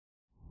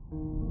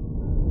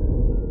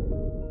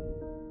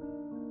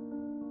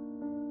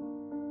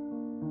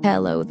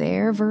Hello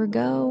there,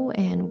 Virgo,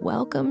 and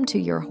welcome to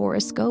your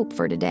horoscope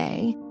for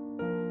today,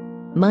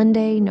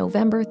 Monday,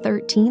 November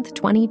 13th,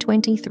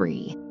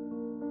 2023.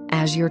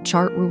 As your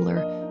chart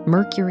ruler,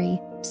 Mercury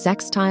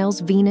sextiles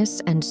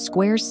Venus and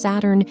squares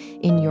Saturn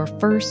in your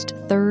first,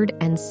 third,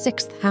 and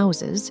sixth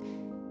houses,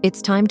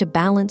 it's time to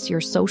balance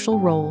your social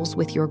roles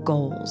with your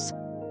goals.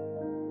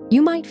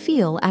 You might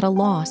feel at a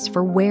loss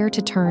for where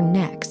to turn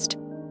next.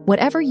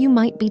 Whatever you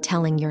might be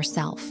telling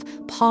yourself,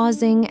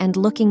 pausing and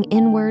looking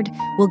inward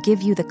will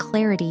give you the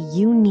clarity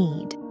you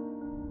need.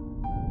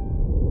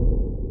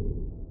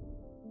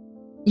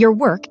 Your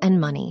work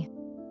and money.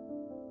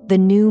 The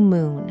new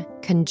moon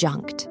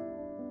conjunct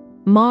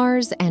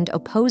Mars and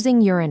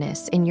opposing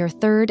Uranus in your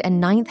third and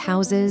ninth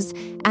houses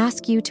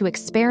ask you to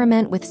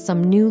experiment with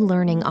some new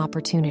learning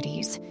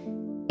opportunities.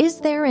 Is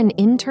there an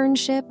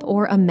internship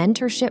or a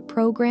mentorship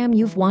program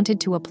you've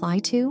wanted to apply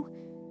to?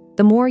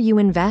 The more you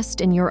invest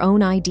in your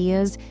own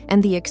ideas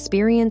and the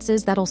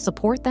experiences that'll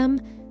support them,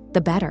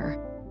 the better.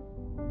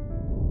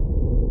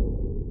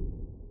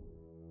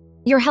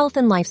 Your health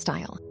and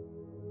lifestyle.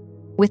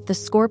 With the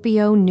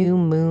Scorpio new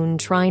moon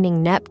trining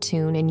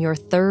Neptune in your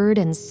third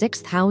and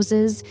sixth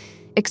houses,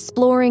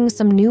 exploring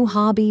some new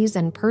hobbies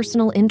and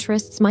personal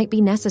interests might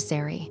be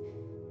necessary.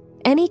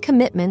 Any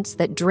commitments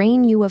that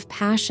drain you of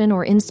passion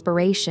or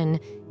inspiration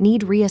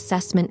need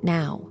reassessment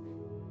now.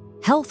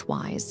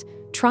 Health-wise,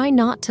 try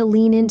not to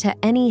lean into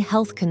any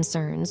health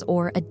concerns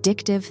or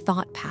addictive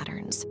thought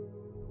patterns.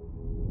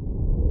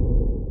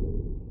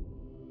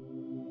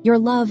 Your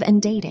love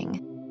and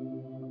dating.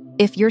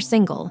 If you're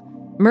single,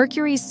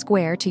 Mercury's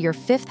square to your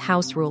fifth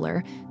house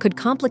ruler could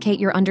complicate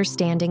your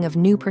understanding of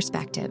new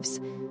perspectives.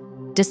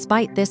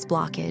 Despite this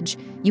blockage,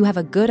 you have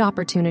a good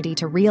opportunity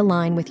to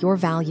realign with your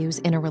values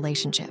in a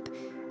relationship.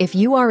 If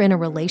you are in a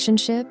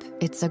relationship,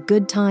 it's a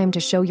good time to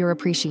show your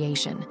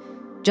appreciation.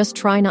 Just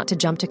try not to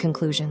jump to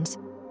conclusions.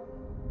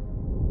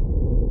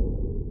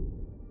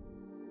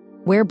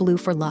 Wear blue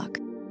for luck.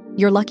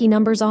 Your lucky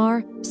numbers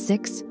are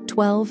 6,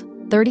 12,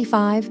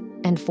 35,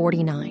 and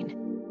 49.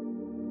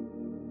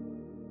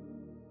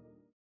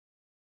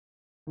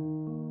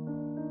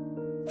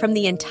 From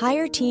the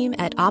entire team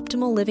at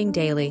Optimal Living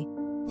Daily,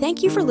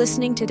 thank you for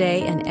listening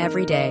today and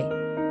every day.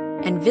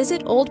 And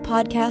visit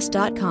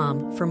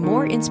oldpodcast.com for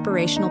more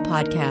inspirational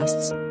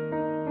podcasts.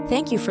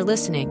 Thank you for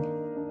listening.